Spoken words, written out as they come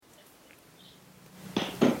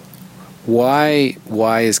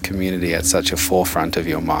Why is community at such a forefront of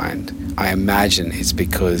your mind? I imagine it's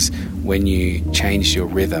because when you changed your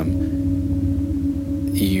rhythm,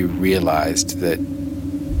 you realized that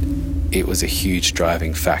it was a huge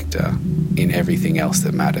driving factor in everything else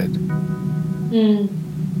that mattered.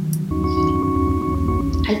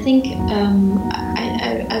 I think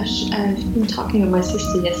I've been talking with my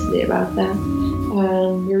sister yesterday about that.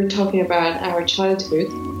 We were talking about our childhood.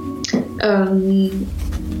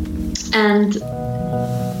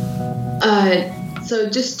 So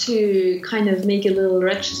just to kind of make a little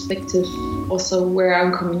retrospective also where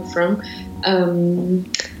I'm coming from,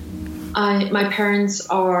 my parents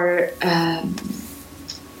are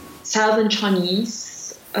Southern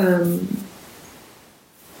Chinese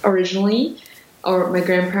originally, or my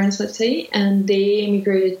grandparents, let's say, and they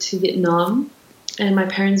immigrated to Vietnam, and my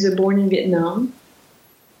parents were born in Vietnam,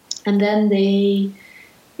 and then they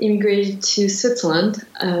immigrated to Switzerland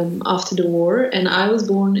after the war, and I was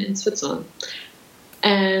born in Switzerland.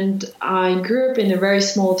 And I grew up in a very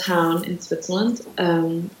small town in Switzerland,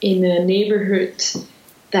 in a neighborhood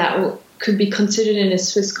that could be considered in a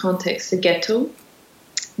Swiss context a ghetto,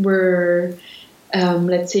 where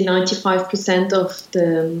let's say 95% of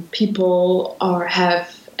the people have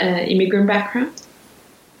immigrant background.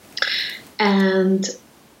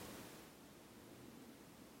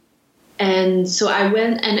 And so I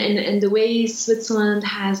went, and the way Switzerland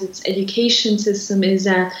has its education system is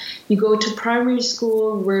that you go to primary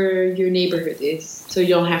school where your neighborhood is, so you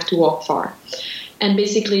don't have to walk far. And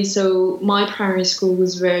basically, so my primary school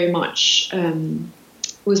was very much,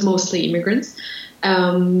 was mostly immigrants,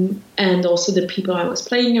 and also the people I was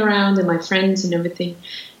playing around and my friends and everything.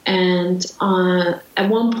 And at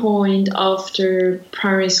one point after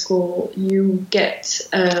primary school, you get,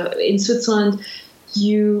 in Switzerland,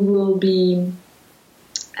 you will be,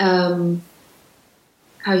 how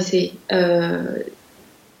you say,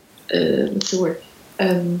 what's the word?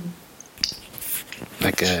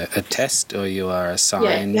 Like a test, or you are assigned?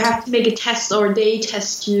 Yeah, you have to make a test, or they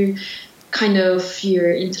test you, kind of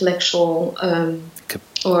your intellectual,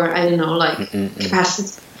 or I don't know, like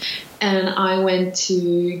capacity. And I went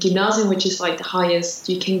to gymnasium, which is like the highest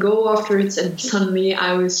you can go afterwards, and suddenly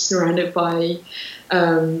I was surrounded by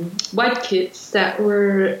white kids that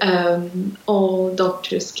were all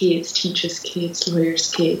doctors' kids, teachers' kids, lawyers'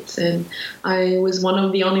 kids, and I was one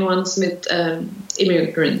of the only ones with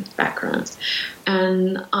immigrant backgrounds.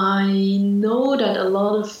 And I know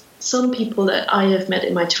that some people that I have met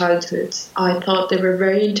in my childhood, I thought they were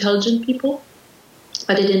very intelligent people,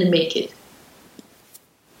 but they didn't make it.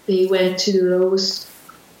 They went to the lowest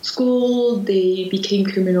school, they became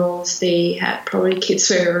criminals, they had probably kids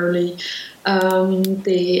very early.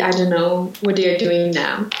 I don't know what they are doing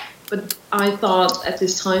now, but I thought at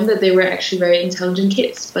this time that they were actually very intelligent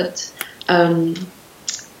kids, but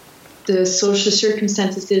the social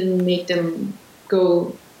circumstances didn't make them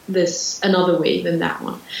go another way than that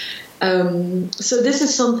one. So this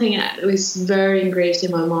is something that was very engraved in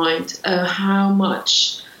my mind, how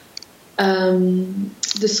much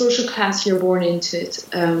the social class you're born into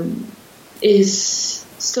is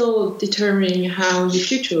still determining how your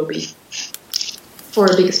future will be, for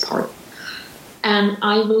the biggest part. And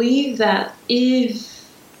I believe that if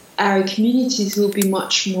our communities will be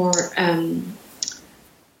much more kind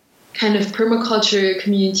of permaculture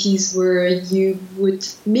communities where you would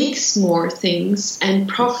mix more things and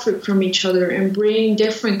profit from each other and bring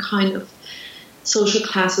different kind of social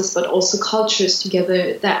classes but also cultures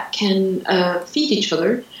together that can feed each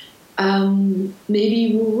other,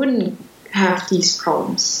 maybe we wouldn't have these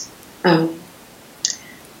problems.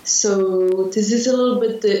 So this is a little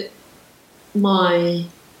bit my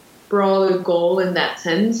broader goal in that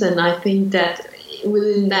sense, and I think that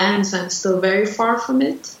within that I'm still very far from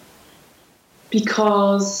it,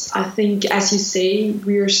 because I think, as you say,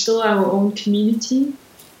 we are still our own community.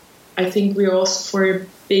 I think we're also, for the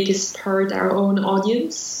biggest part, our own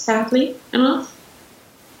audience, sadly enough.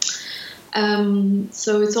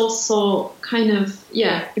 So it's also kind of,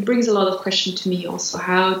 it brings a lot of question to me also,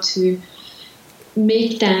 how to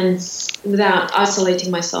make dance without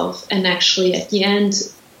isolating myself, and actually at the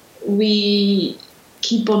end we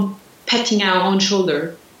keep on patting our own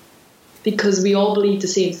shoulder because we all believe the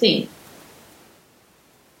same thing.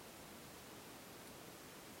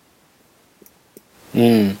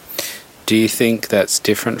 Do you think that's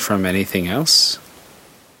different from anything else?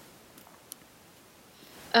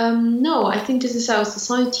 No, I think this is our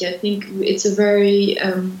society. I think it's a very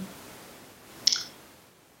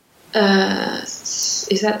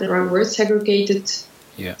is that the right word? Segregated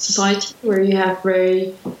society, where you have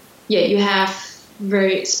you have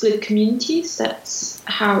very split communities. That's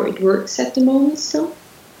how it works at the moment still,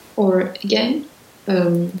 or again.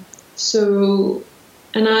 So,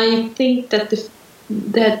 and I think that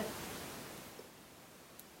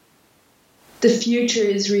the future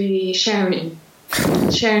is really sharing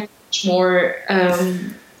much more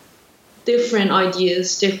different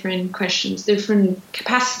ideas, different questions, different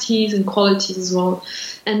capacities and qualities as well.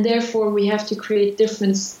 And therefore we have to create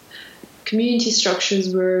different community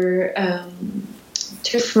structures where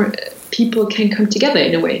different people can come together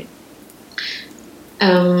in a way.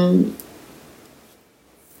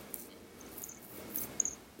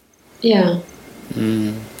 Yeah.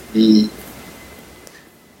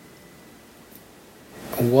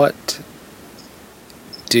 What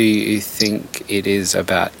do you think it is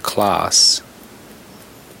about class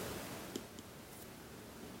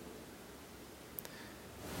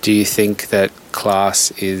do you think that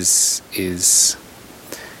class is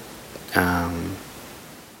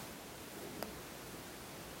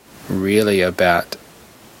really about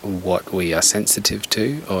what we are sensitive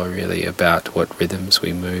to, or really about what rhythms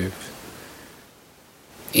we move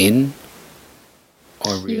in,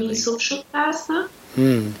 or really? You mean social class, huh?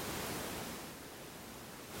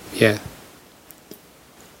 Yeah.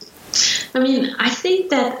 I mean, I think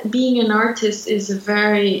that being an artist is a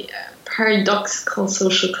very paradoxical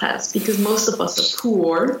social class, because most of us are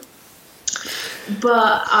poor.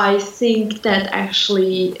 But I think that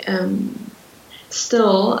actually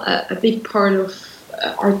still a big part of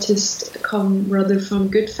artists come rather from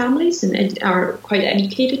good families and are quite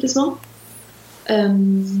educated as well.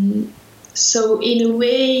 So in a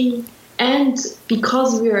way, and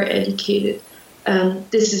because we are educated,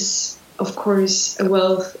 this is of course a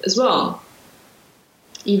wealth as well,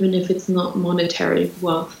 even if it's not monetary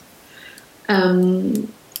wealth.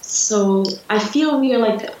 So I feel we are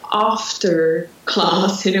like the after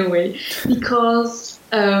class in a way, because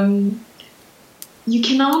you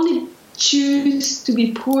can only choose to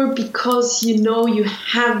be poor because you know you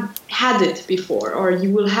have had it before, or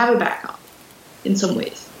you will have a backup in some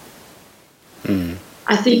ways.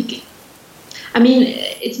 I think, I mean,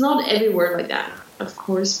 it's not everywhere like that, of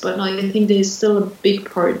course, but I think there's still a big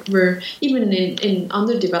part where even in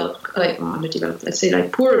underdeveloped, let's say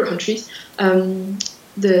like poorer countries, a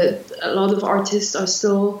lot of artists are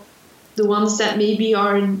still the ones that maybe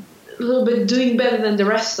are a little bit doing better than the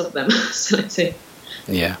rest of them. So let's say.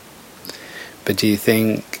 Yeah. But do you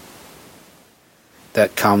think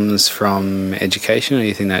that comes from education, or do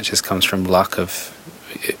you think that just comes from luck of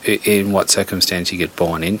in what circumstance you get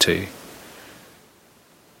born into?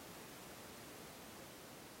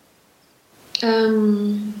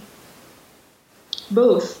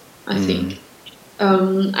 Both, I think.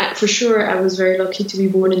 For sure, I was very lucky to be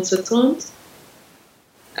born in Switzerland.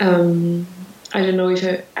 I don't know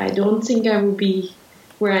if I don't think I would be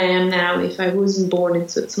where I am now if I wasn't born in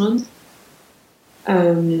Switzerland.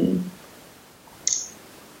 And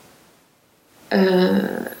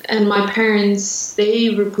my parents,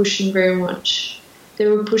 they were pushing us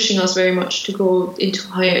very much to go into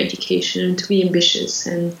higher education and to be ambitious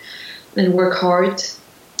and work hard.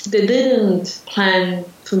 They didn't plan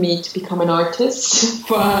for me to become an artist,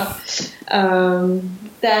 but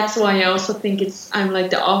that's why I also think I'm like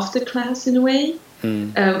the after class in a way.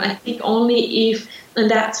 I think only if, and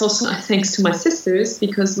that's also thanks to my sisters,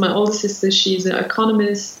 because my older sister, she's an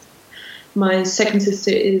economist, my second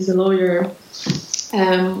sister is a lawyer,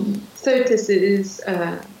 third sister is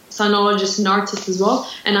a sinologist and artist as well,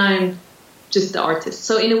 and I'm just the artist.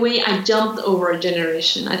 So in a way, I jumped over a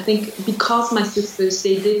generation. I think because my sisters,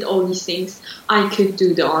 they did all these things, I could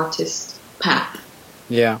do the artist path.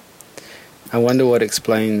 Yeah. I wonder what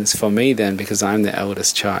explains for me then, because I'm the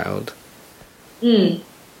eldest child.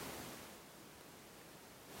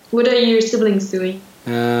 What are your siblings doing?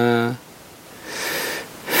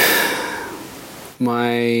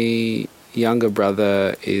 My younger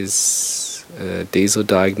brother is a diesel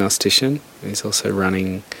diagnostician. He's also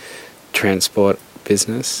running transport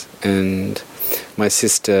business, and my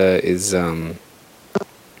sister is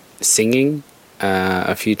singing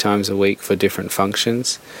a few times a week for different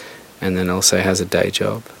functions, and then also has a day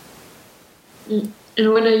job. And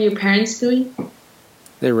what are your parents doing?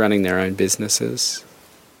 They're running their own businesses.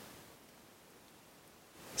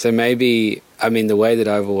 So maybe, I mean, the way that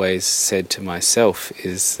I've always said to myself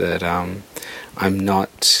is that I'm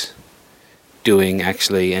not doing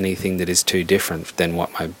actually anything that is too different than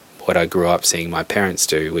what I grew up seeing my parents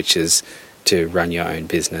do, which is to run your own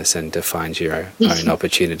business and to find your own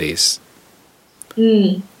opportunities.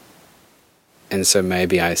 And so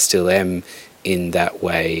maybe I still am in that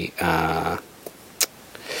way,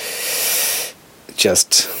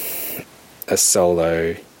 just a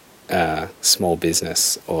solo small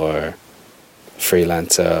business or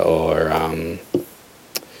freelancer or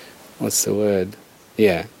what's the word?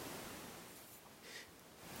 Yeah.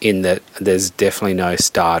 In that there's definitely no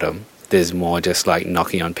stardom. There's more just like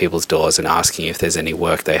knocking on people's doors and asking if there's any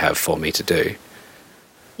work they have for me to do.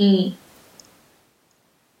 Mm.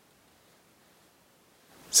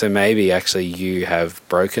 So maybe actually you have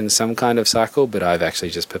broken some kind of cycle, but I've actually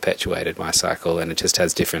just perpetuated my cycle, and it just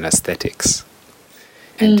has different aesthetics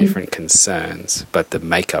and different concerns, but the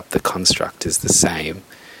makeup, the construct is the same,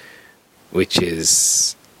 which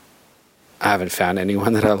is, I haven't found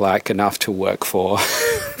anyone that I like enough to work for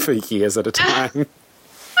for years at a time.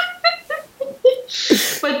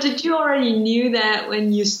 But did you already knew that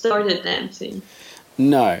when you started dancing?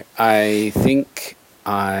 No, I think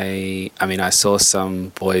I saw some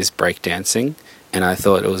boys breakdancing and I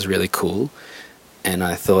thought it was really cool, and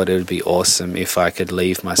I thought it would be awesome if I could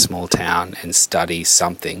leave my small town and study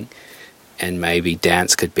something, and maybe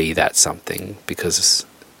dance could be that something, because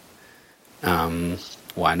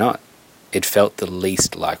why not? It felt the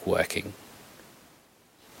least like working.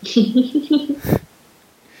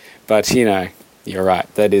 But, you know, you're right,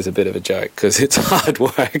 that is a bit of a joke because it's hard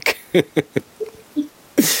work.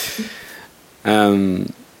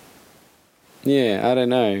 Yeah, I don't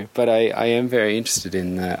know, but I am very interested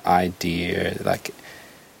in the idea, like,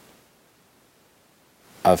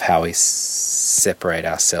 of how we separate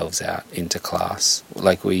ourselves out into class.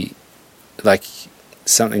 Like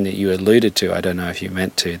something that you alluded to, I don't know if you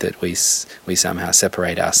meant to, that we somehow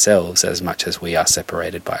separate ourselves as much as we are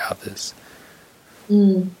separated by others.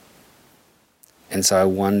 Mm. And so I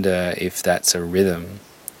wonder if that's a rhythm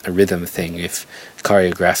thing, if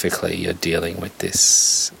choreographically you're dealing with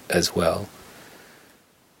this as well.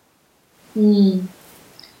 Mm.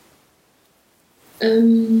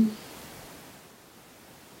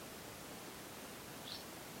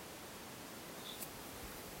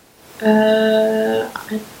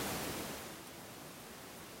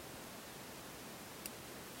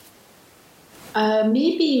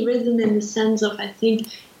 Maybe rhythm in the sense of, I think,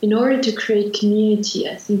 in order to create community,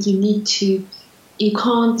 I think you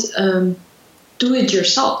can't do it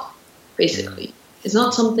yourself, basically. Yeah. It's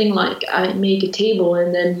not something like I make a table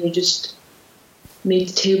and then you just make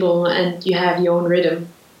the table and you have your own rhythm.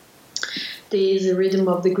 There is a rhythm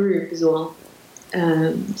of the group as well.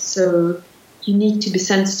 So you need to be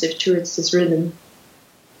sensitive towards this rhythm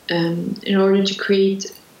in order to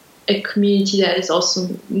create a community that is also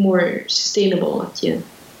more sustainable at the end.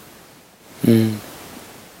 Mm.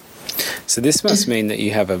 So this must mean that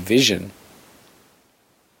you have a vision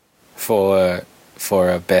for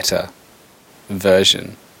a better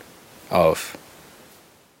version of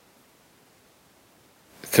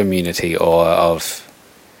community or of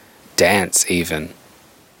dance, even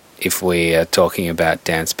if we are talking about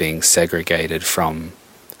dance being segregated from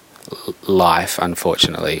life,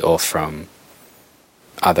 unfortunately, or from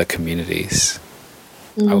other communities.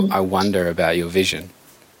 I wonder about your vision,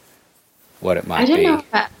 what it might be. I don't know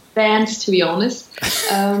about dance, to be honest.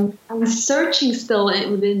 I'm searching still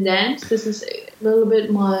within dance. This is a little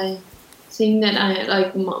bit my thing that I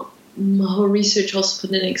like. My whole research also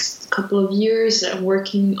for the next couple of years. I'm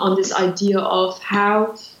working on this idea of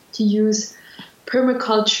how to use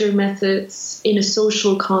permaculture methods in a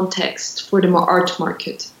social context for the art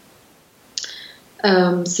market.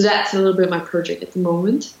 So that's a little bit my project at the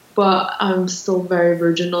moment, but I'm still very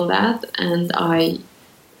virgin on that, and I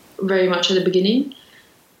very much at the beginning.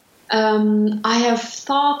 I have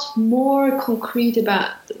thought more concrete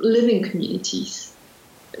about living communities,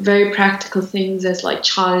 very practical things as like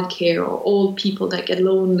childcare or old people that get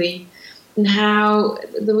lonely, and how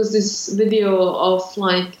there was this video of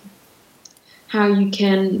like how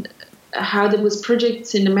there was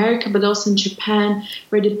projects in America but also in Japan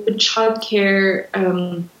where they put childcare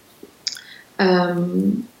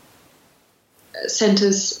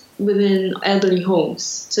centers within elderly homes.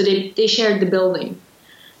 So they shared the building.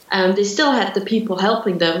 They still had the people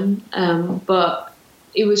helping them, but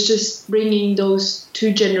it was just bringing those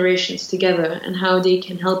two generations together and how they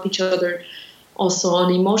can help each other also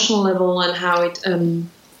on an emotional level, and how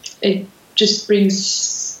it just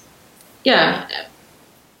brings, I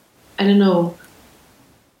don't know.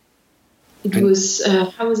 It was,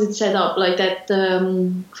 how was it set up? Like that,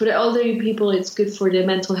 for the elderly people, it's good for their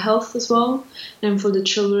mental health as well. And for the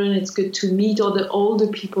children, it's good to meet all the older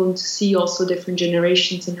people and to see also different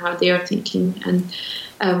generations and how they are thinking. And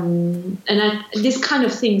these kind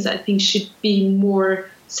of things, I think, should be more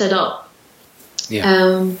set up.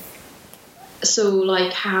 Yeah. So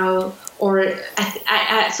like how, or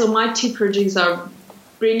so my two projects are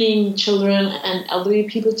bringing children and elderly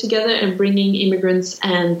people together and bringing immigrants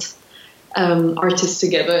and artists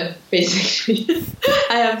together, basically.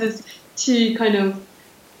 I have this two kind of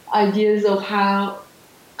ideas of how,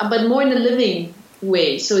 but more in a living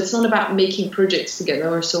way. So it's not about making projects together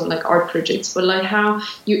or so, like art projects, but like how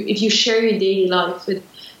if you share your daily life with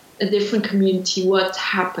a different community, what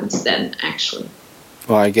happens then actually?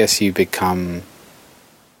 Well, I guess you become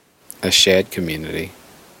a shared community.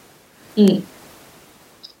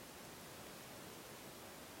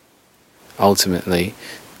 Ultimately,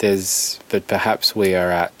 but perhaps we are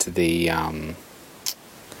at the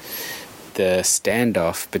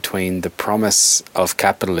standoff between the promise of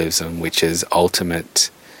capitalism, which is ultimate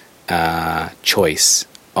choice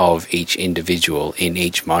of each individual in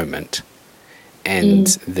each moment, and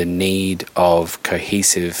the need of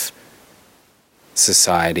cohesive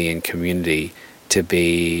society and community to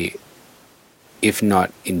be, if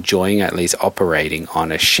not enjoying, at least operating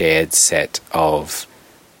on a shared set of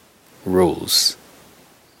rules.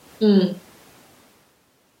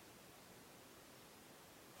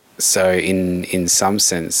 So in some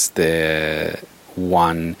sense, the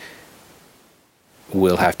one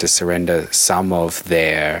will have to surrender some of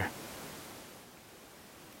their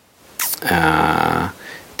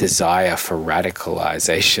desire for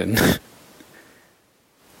radicalization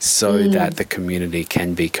so that the community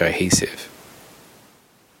can be cohesive.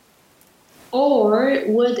 Or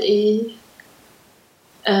what if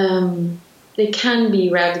there can be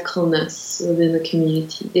radicalness within the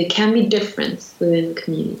community? There can be difference within the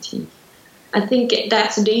community. I think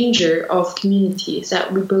that's the danger of community, is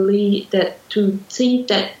that we believe that to think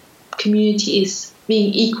that community is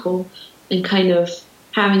being equal and kind of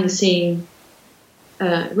having the same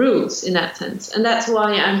rules in that sense. And that's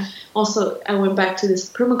why I went back to this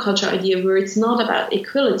permaculture idea where it's not about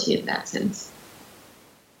equality in that sense.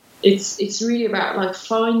 It's really about like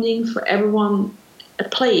finding for everyone a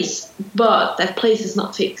place, but that place is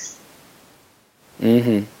not fixed.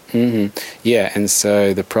 Yeah, and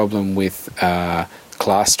so the problem with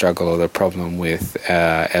class struggle, or the problem with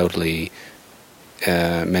elderly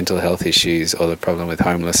mental health issues, or the problem with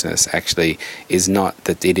homelessness actually is not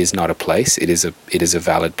that it is not a place. It is a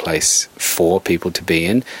valid place for people to be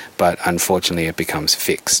in, but unfortunately it becomes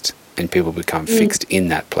fixed, and people become fixed in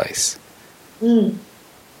that place.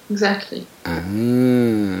 Exactly.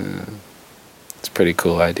 It's a pretty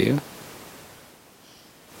cool idea.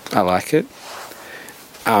 I like it.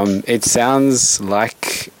 It sounds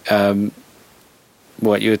like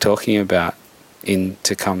what you were talking about in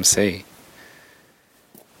To Come See.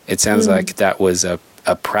 It sounds like that was a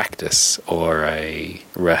practice or a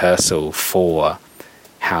rehearsal for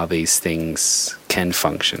how these things can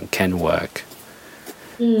function, can work.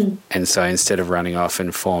 And so instead of running off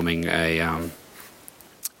and forming a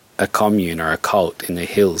commune or a cult in the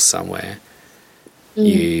hills somewhere,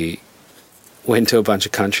 you went to a bunch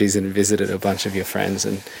of countries and visited a bunch of your friends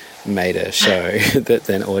and made a show that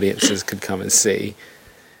then audiences could come and see.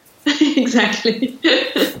 Exactly.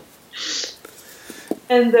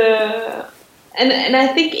 And I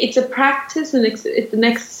think it's a practice and it's an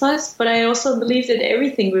exercise, but I also believe that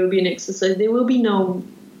everything will be an exercise. There will be no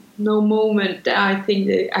moment that I think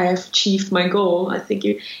that I have achieved my goal. I think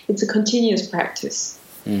it's a continuous practice.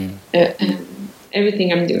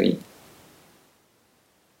 Everything I'm doing.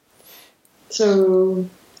 So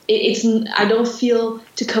I don't feel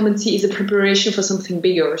To Come and See is a preparation for something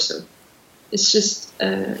bigger or so. It's just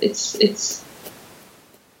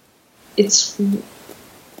it's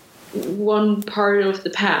one part of the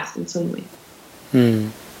path in some way.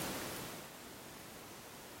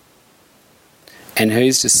 And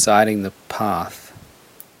who's deciding the path?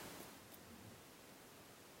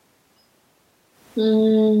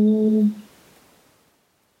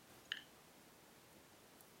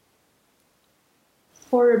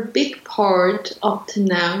 For a big part up to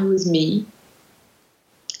now, it was me.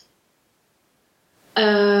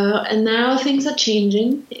 And now things are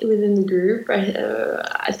changing within the group.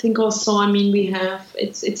 I think also,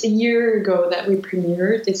 it's a year ago that we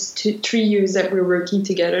premiered. It's 3 years that we're working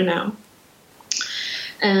together now.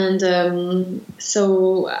 And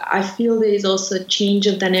so I feel there is also a change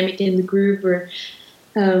of dynamic in the group where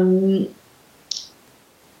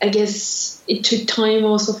I guess it took time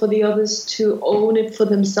also for the others to own it for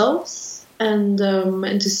themselves and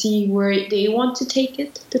to see where they want to take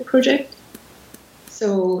it, the project.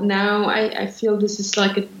 So now I feel this is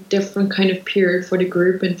like a different kind of period for the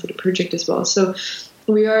group and for the project as well. So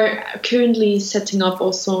we are currently setting up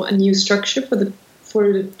also a new structure for the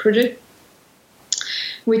project,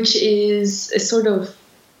 which is a sort of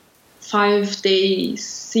 5-day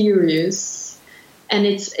series. and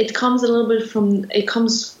it comes a little bit from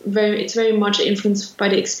it's very much influenced by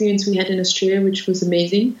the experience we had in Australia, which was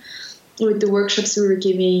amazing, with the workshops we were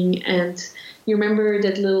giving. And you remember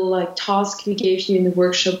that little like task we gave you in the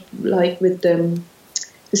workshop, like with the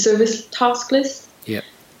service task list? Yeah.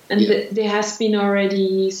 And there has been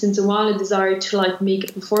already since a while a desire to like make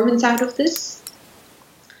a performance out of this,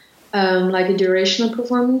 like a durational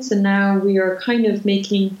performance. And now we are kind of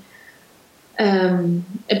making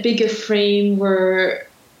a bigger frame where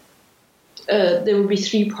there will be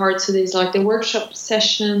 3 parts. So there's like the with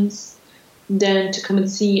sessions, then to come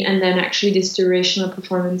and see, and then actually this durational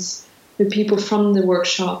performance with people from the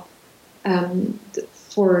workshop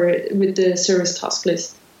with the service task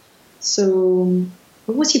list. So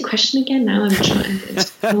what was your question again? Now I'm trying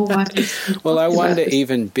to know why. Well, I wonder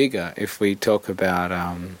even bigger if we talk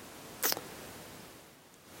about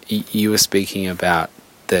you were speaking about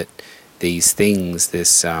that these things,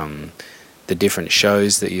 this the different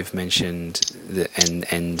shows that you've mentioned,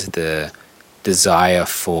 and the desire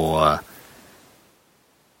for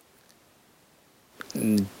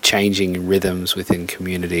changing rhythms within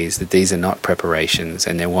communities, that these are not preparations,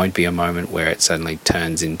 and there won't be a moment where it suddenly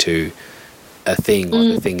turns into a thing, or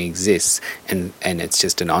the thing exists, and it's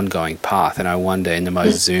just an ongoing path. And I wonder, in the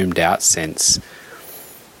most zoomed out sense,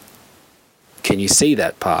 can you see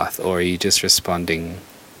that path, or are you just responding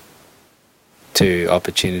to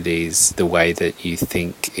opportunities the way that you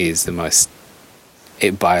think is the most,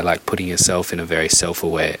 by like putting yourself in a very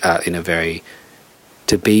self-aware,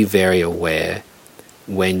 to be very aware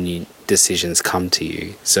when decisions come to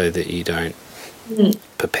you, so that you don't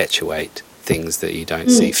perpetuate things that you don't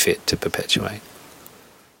see fit to perpetuate?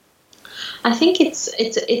 I think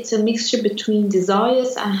it's a mixture between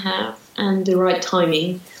desires I have and the right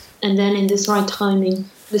timing, and then in this right timing,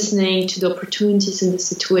 listening to the opportunities in the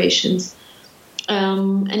situations.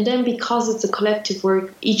 And then because it's a collective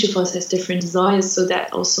work, each of us has different desires, so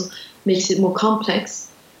that also makes it more complex.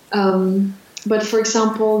 But for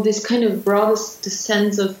example, this kind of broadens the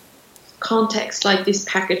sense of context, like this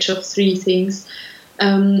package of 3 things.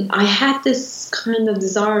 I had this kind of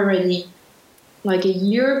desire already like a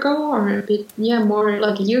year ago, or a bit, more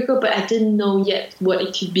like a year ago, but I didn't know yet what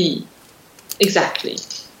it could be exactly.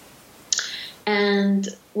 And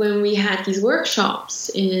when we had these workshops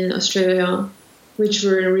in Australia, which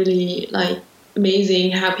were really like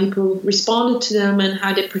amazing, how people responded to them and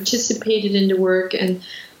how they participated in the work, and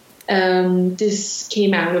this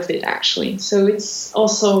came out of it actually. So it's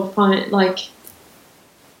also fun, like,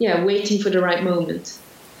 waiting for the right moment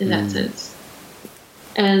in that sense.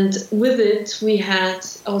 And with it, we had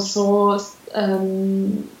also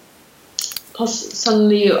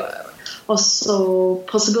suddenly also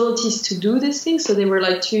possibilities to do this thing. So there were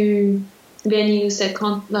like 2 venues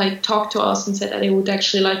that talked to us and said that they would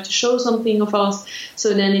actually like to show something of us.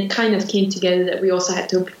 So then it kind of came together that we also had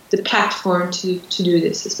the platform to do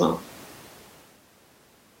this as well.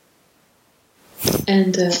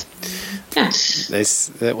 And there's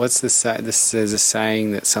a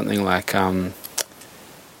saying that's something like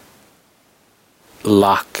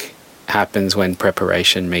luck happens when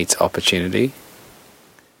preparation meets opportunity.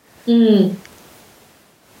 And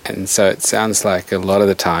so it sounds like a lot of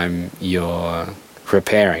the time you're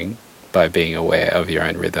preparing by being aware of your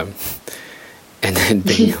own rhythm and then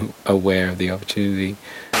being aware of the opportunity.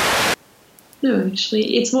 No,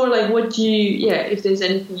 actually, it's more like what if there's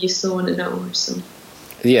anything you still want to know or something.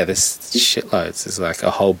 Yeah, there's shitloads. There's like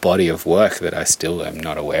a whole body of work that I still am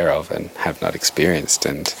not aware of and have not experienced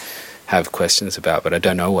and have questions about, but I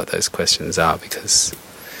don't know what those questions are, because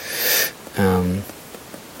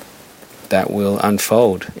that will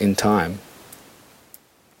unfold in time.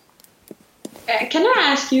 Can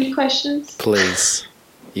I ask you questions? Please.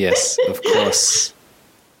 Yes, of course.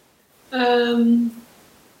 Do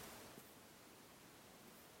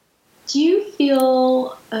you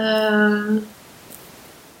feel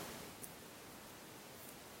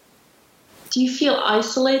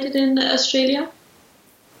isolated in Australia?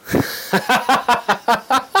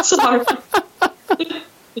 Sorry.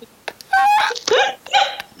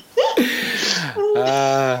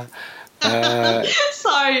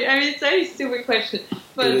 Sorry, I mean, it's a very stupid question,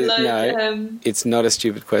 but it's not a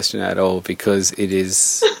stupid question at all, because it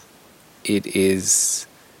is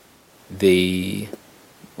the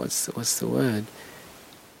what's the word?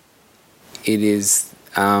 It is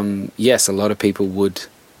yes, a lot of people would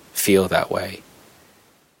feel that way,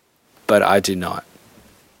 but I do not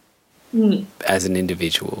as an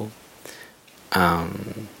individual,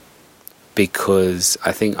 because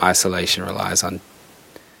I think isolation relies on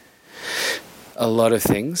a lot of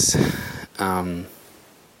things,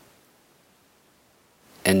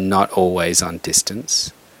 and not always on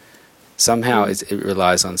distance. Somehow it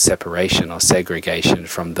relies on separation or segregation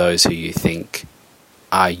from those who you think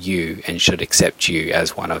are you and should accept you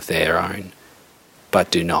as one of their own,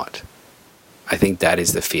 but do not. I think that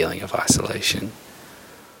is the feeling of isolation.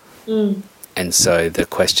 And so the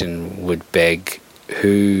question would beg,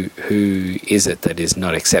 who is it that is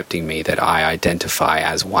not accepting me, that I identify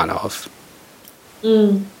as one of,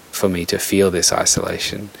 for me to feel this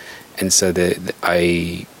isolation? And so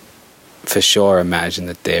I for sure imagine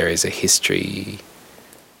that there is a history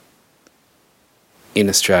in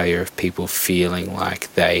Australia of people feeling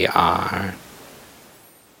like they are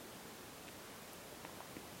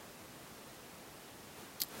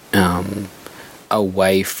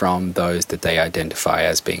away from those that they identify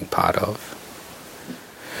as being part of.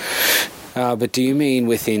 But do you mean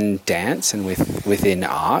within dance and within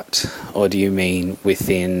art, or do you mean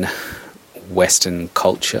within Western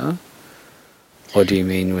culture, or do you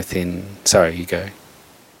mean within... Sorry, you go.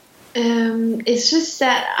 It's just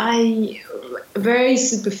that I, very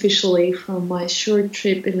superficially from my short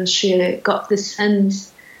trip in Australia, got the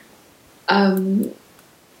sense that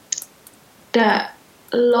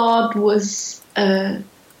a lot was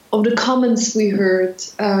of the comments we heard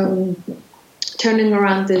turning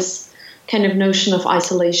around this kind of notion of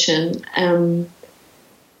isolation, and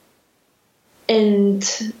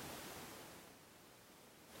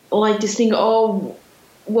like this thing,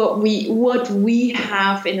 what we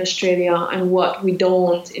have in Australia and what we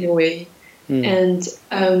don't, in a way, and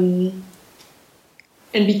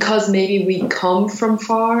because maybe we come from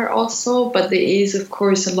far also, but there is of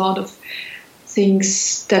course a lot of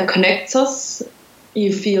things that connects us.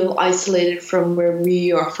 You feel isolated from where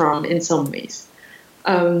we are from in some ways.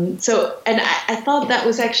 I thought that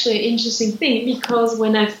was actually an interesting thing, because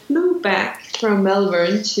when I flew back from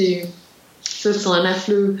Melbourne to Switzerland, I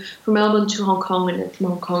flew from Melbourne to Hong Kong and then from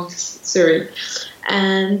Hong Kong to Zurich.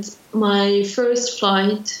 And my first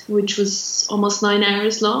flight, which was almost 9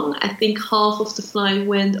 hours long, I think half of the flight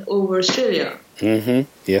went over Australia. Mm-hmm.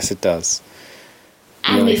 Yes, it does.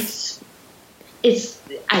 And really? It's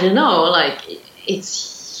I don't know, like,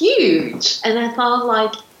 it's huge. And I thought,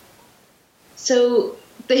 like, so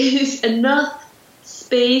there's enough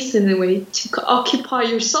space in a way to occupy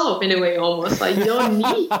yourself in a way, almost like you don't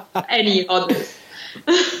need any others.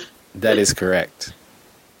 That is correct.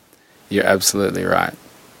 You're absolutely right.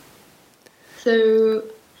 So,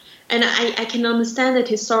 and I can understand that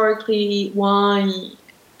historically why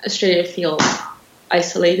Australia feels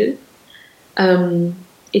isolated.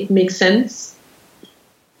 It makes sense.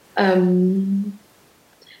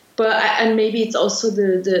 But and maybe it's also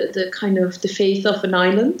the kind of the faith of an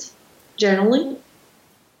island generally,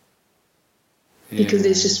 because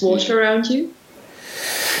there's just water around you.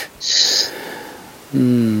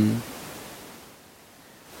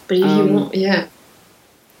 But if you want,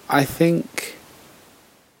 I think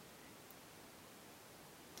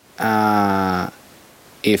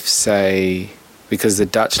if, say, because the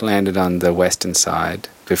Dutch landed on the western side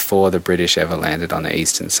before the British ever landed on the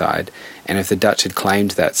eastern side, and if the Dutch had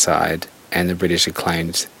claimed that side and the British had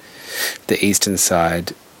claimed the eastern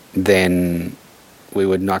side, then we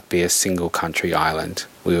would not be a single country island.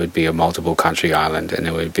 We would be a multiple country island, and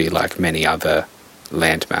it would be like many other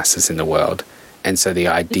land masses in the world. And so the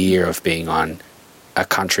idea of being on a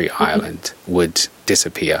country island would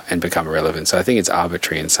disappear and become irrelevant. So I think it's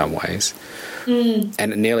arbitrary in some ways. And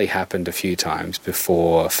it nearly happened a few times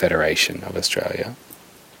before Federation of Australia.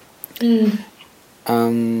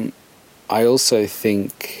 I also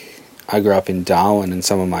think I grew up in Darwin, and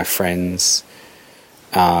some of my friends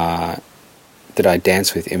that I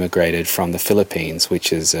danced with immigrated from the Philippines,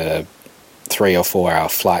 which is a 3 or 4 hour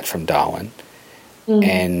flight from Darwin.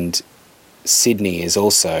 And Sydney is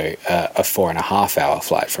also a 4.5 hour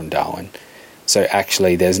flight from Darwin. So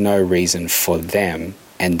actually there's no reason for them,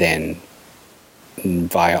 and then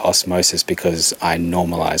via osmosis, because I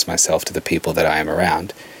normalize myself to the people that I am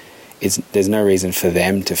around, there's no reason for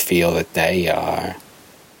them to feel that they are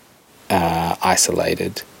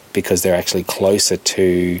isolated, because they're actually closer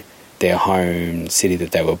to their home city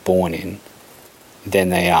that they were born in than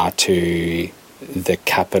they are to the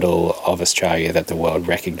capital of Australia that the world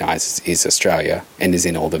recognises is Australia and is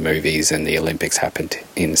in all the movies, and the Olympics happened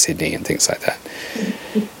in Sydney and things like that.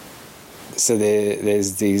 So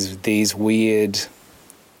there's these weird,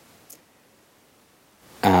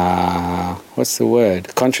 what's the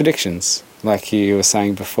word? Contradictions, like you were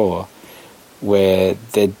saying before, where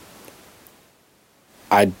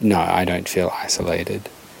I don't feel isolated.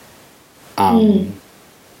 The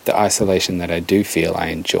isolation that I do feel, I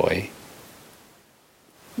enjoy.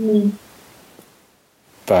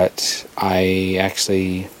 But I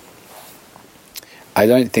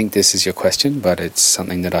don't think this is your question, but it's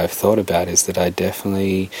something that I've thought about, is that I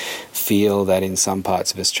definitely feel that in some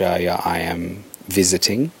parts of Australia I am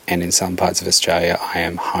visiting, and in some parts of Australia I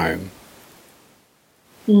am home.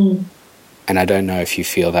 And I don't know if you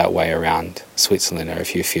feel that way around Switzerland, or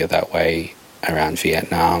if you feel that way around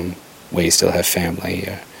Vietnam, where you still have family.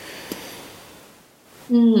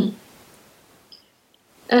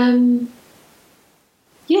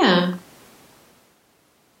 Yeah.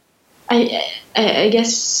 I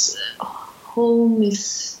guess home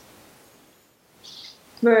is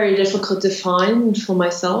very difficult to find for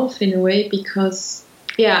myself in a way, because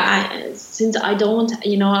since I don't,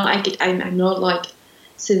 I'm not like,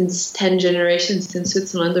 since 10 generations in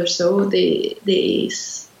Switzerland or so,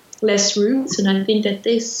 there's less roots, and I think that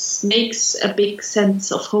this makes a big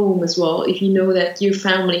sense of home as well, if you know that your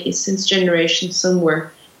family is since generations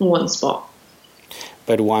somewhere in one spot.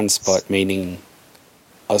 But one spot meaning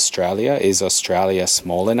Australia? Is Australia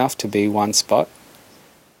small enough to be one spot?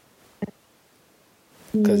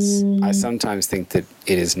 Because I sometimes think that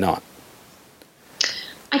it is not.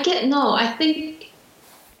 I think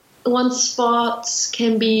one spot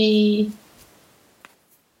can be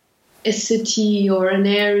a city or an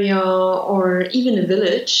area or even a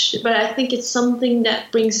village, but I think it's something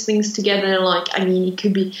that brings things together. Like, it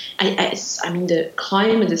could be, the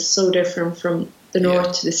climate is so different from the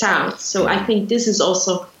north to the south, so I think this is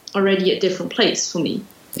also already a different place for me.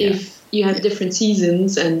 If you have different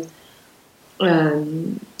seasons and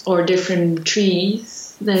or different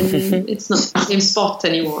trees, then it's not the same spot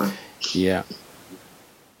anymore. Yeah,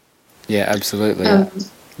 absolutely.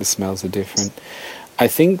 The smells are different. I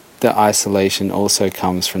think the isolation also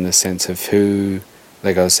comes from the sense of who,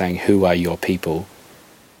 like I was saying, who are your people,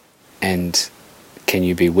 and can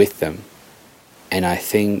you be with them? And I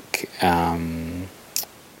think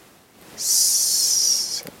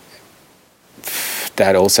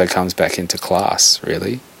that also comes back into class,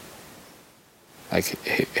 really. Like,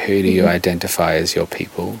 who do you identify as your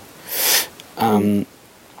people?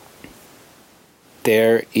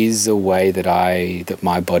 There is a way that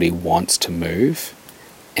my body wants to move,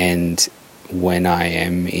 and when I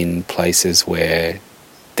am in places where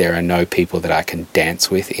there are no people that I can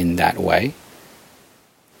dance with in that way,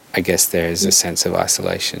 I guess there is a sense of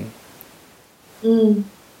isolation.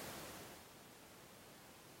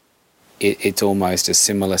 It's almost a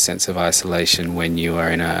similar sense of isolation when you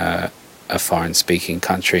are in a foreign-speaking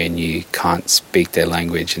country and you can't speak their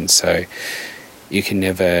language, and so you can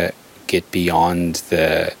never get beyond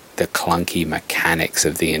the clunky mechanics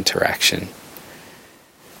of the interaction.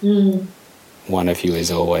 One of you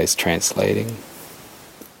is always translating.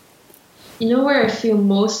 You know where I feel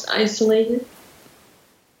most isolated?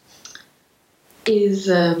 Is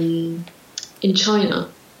in China.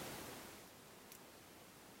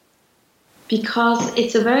 Because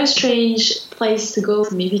it's a very strange place to go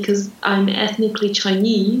for me, because I'm ethnically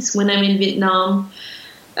Chinese. When I'm in Vietnam,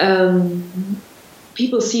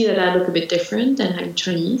 people see that I look a bit different and I'm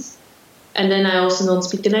Chinese. And then I also don't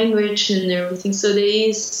speak the language and everything. So there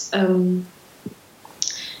is,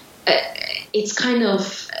 it's kind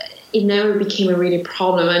of, it never became a really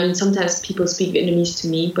problem. I mean, sometimes people speak Vietnamese to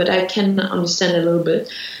me, but I can understand a little bit.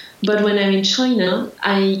 But when I'm in China,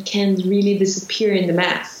 I can really disappear in the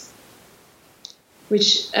mass,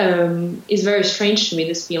 which is very strange to me,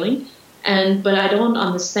 this feeling. But I don't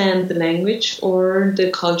understand the language or the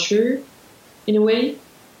culture in a way.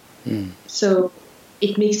 So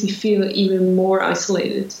it makes me feel even more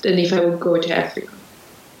isolated than if I would go to Africa.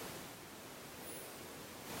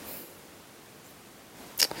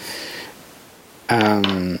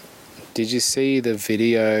 Did you see the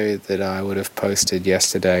video that I would have posted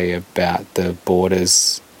yesterday about the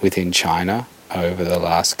borders within China over the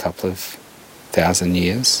last couple of 1,000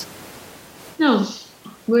 years? No.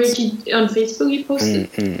 Where did you, on Facebook you posted?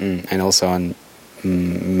 And also on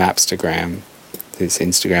Mapstagram, this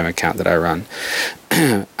Instagram account that I run.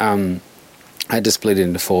 I had to split it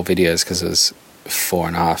into 4 videos because it was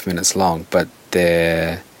 4.5 minutes long, but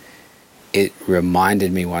it reminded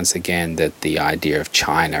me once again that the idea of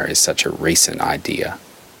China is such a recent idea.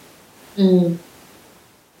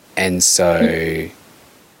 And so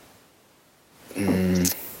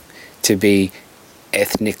to be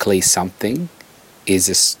ethnically something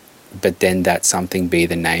but then that something be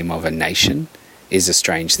the name of a nation is a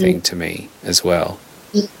strange thing to me as well.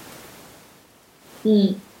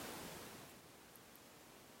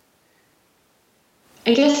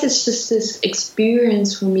 I guess it's just this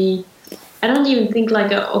experience for me. I don't even think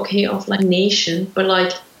of nation, but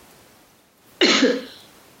like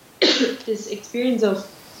this experience of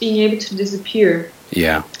being able to disappear.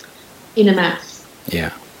 Yeah. In a mass.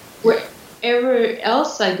 Yeah. Wherever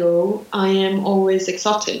else I go, I am always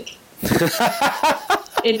exotic.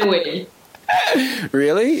 In a way.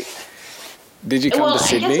 Really? Did you come to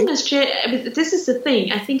Sydney? I guess in Australia, this is the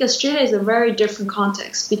thing. I think Australia is a very different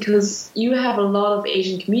context because you have a lot of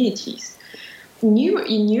Asian communities. In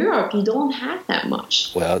Europe, you don't have that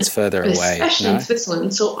much. Well, it's further away. Especially in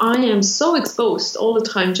Switzerland. So I am so exposed all the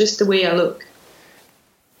time, just the way I look.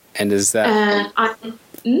 And is that...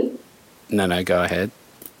 No, go ahead.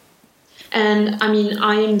 And I mean,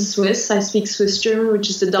 I am Swiss. I speak Swiss German, which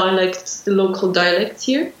is the local dialect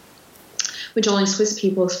here, which only Swiss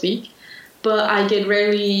people speak. But I get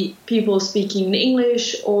rarely people speaking in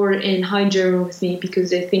English or in High German with me because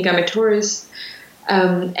they think I'm a tourist.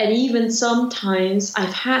 And even sometimes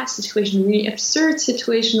I've had really absurd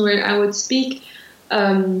situation where I would speak,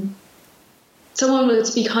 someone would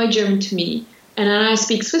speak High German to me, and then I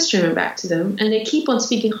speak Swiss German back to them, and they keep on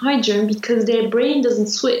speaking High German because their brain doesn't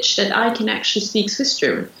switch that I can actually speak Swiss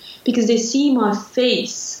German, because they see my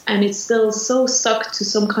face and it's still so stuck to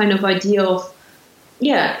some kind of idea of,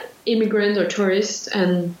 immigrant or tourist,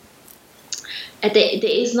 and there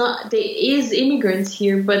is immigrants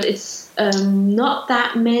here, but it's not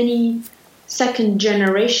that many second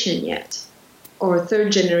generation yet, or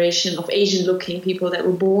third generation of Asian looking people that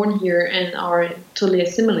were born here and are totally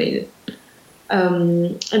assimilated.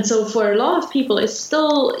 And so for a lot of people, it's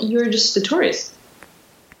still, you're just a tourist.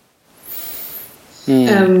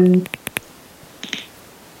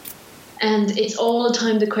 And it's all the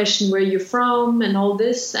time the question where you're from and all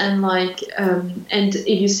this, and and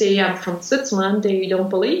if you say I'm from Switzerland, they don't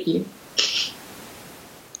believe you.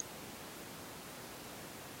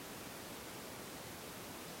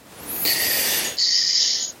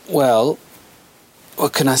 Well,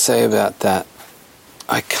 what can I say about that?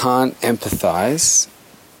 I can't empathize,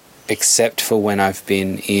 except for when I've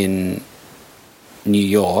been in New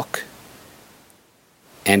York,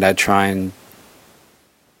 and I try and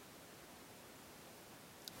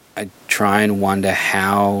wonder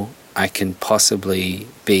how I can possibly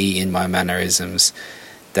be in my mannerisms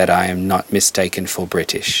that I am not mistaken for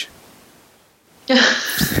British.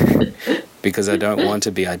 Because I don't want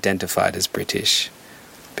to be identified as British,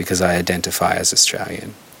 because I identify as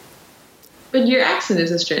Australian. But your accent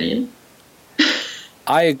is Australian.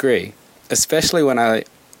 I agree, especially when I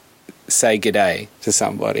say g'day to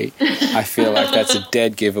somebody. I feel like that's a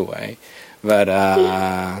dead giveaway. But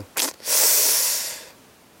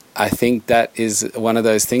I think that is one of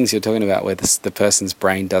those things you're talking about where the person's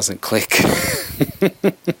brain doesn't click.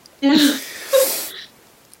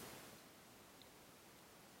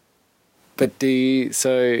 But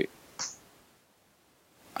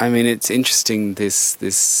I mean, it's interesting,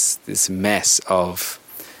 this mess of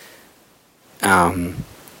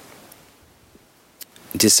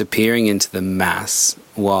disappearing into the mass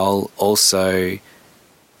while also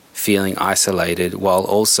feeling isolated, while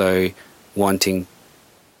also wanting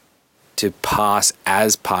to pass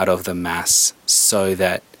as part of the mass so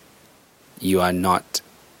that you are not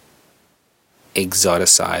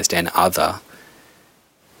exoticized and other.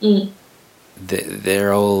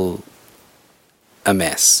 They're all a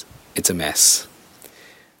mess. It's a mess.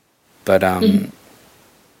 But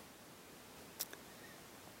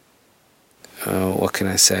what can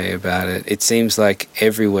I say about it? It seems like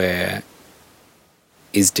everywhere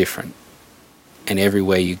is different, and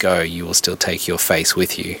everywhere you go, you will still take your face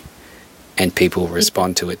with you, and people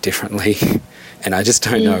respond to it differently. And I just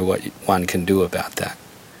don't know what one can do about that.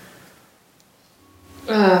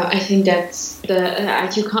 I think that's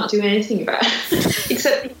you can't do anything about it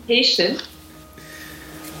except be patient.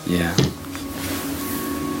 Yeah.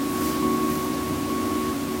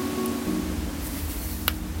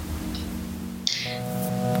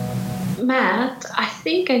 Matt, I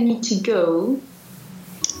think I need to go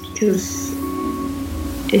because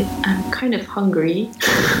I'm kind of hungry.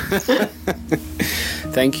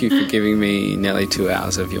 Thank you for giving me nearly 2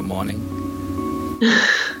 hours of your morning.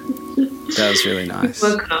 That was really nice.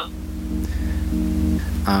 You're welcome.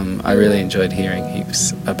 I really enjoyed hearing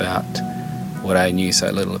heaps about what I knew so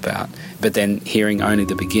little about, but then hearing only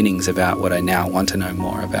the beginnings about what I now want to know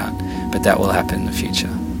more about. But that will happen in the future.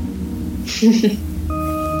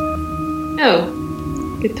 Oh,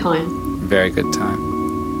 good time. Very good time.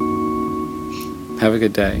 Have a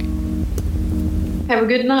good day. Have a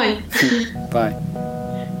good night. Bye.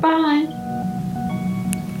 Bye.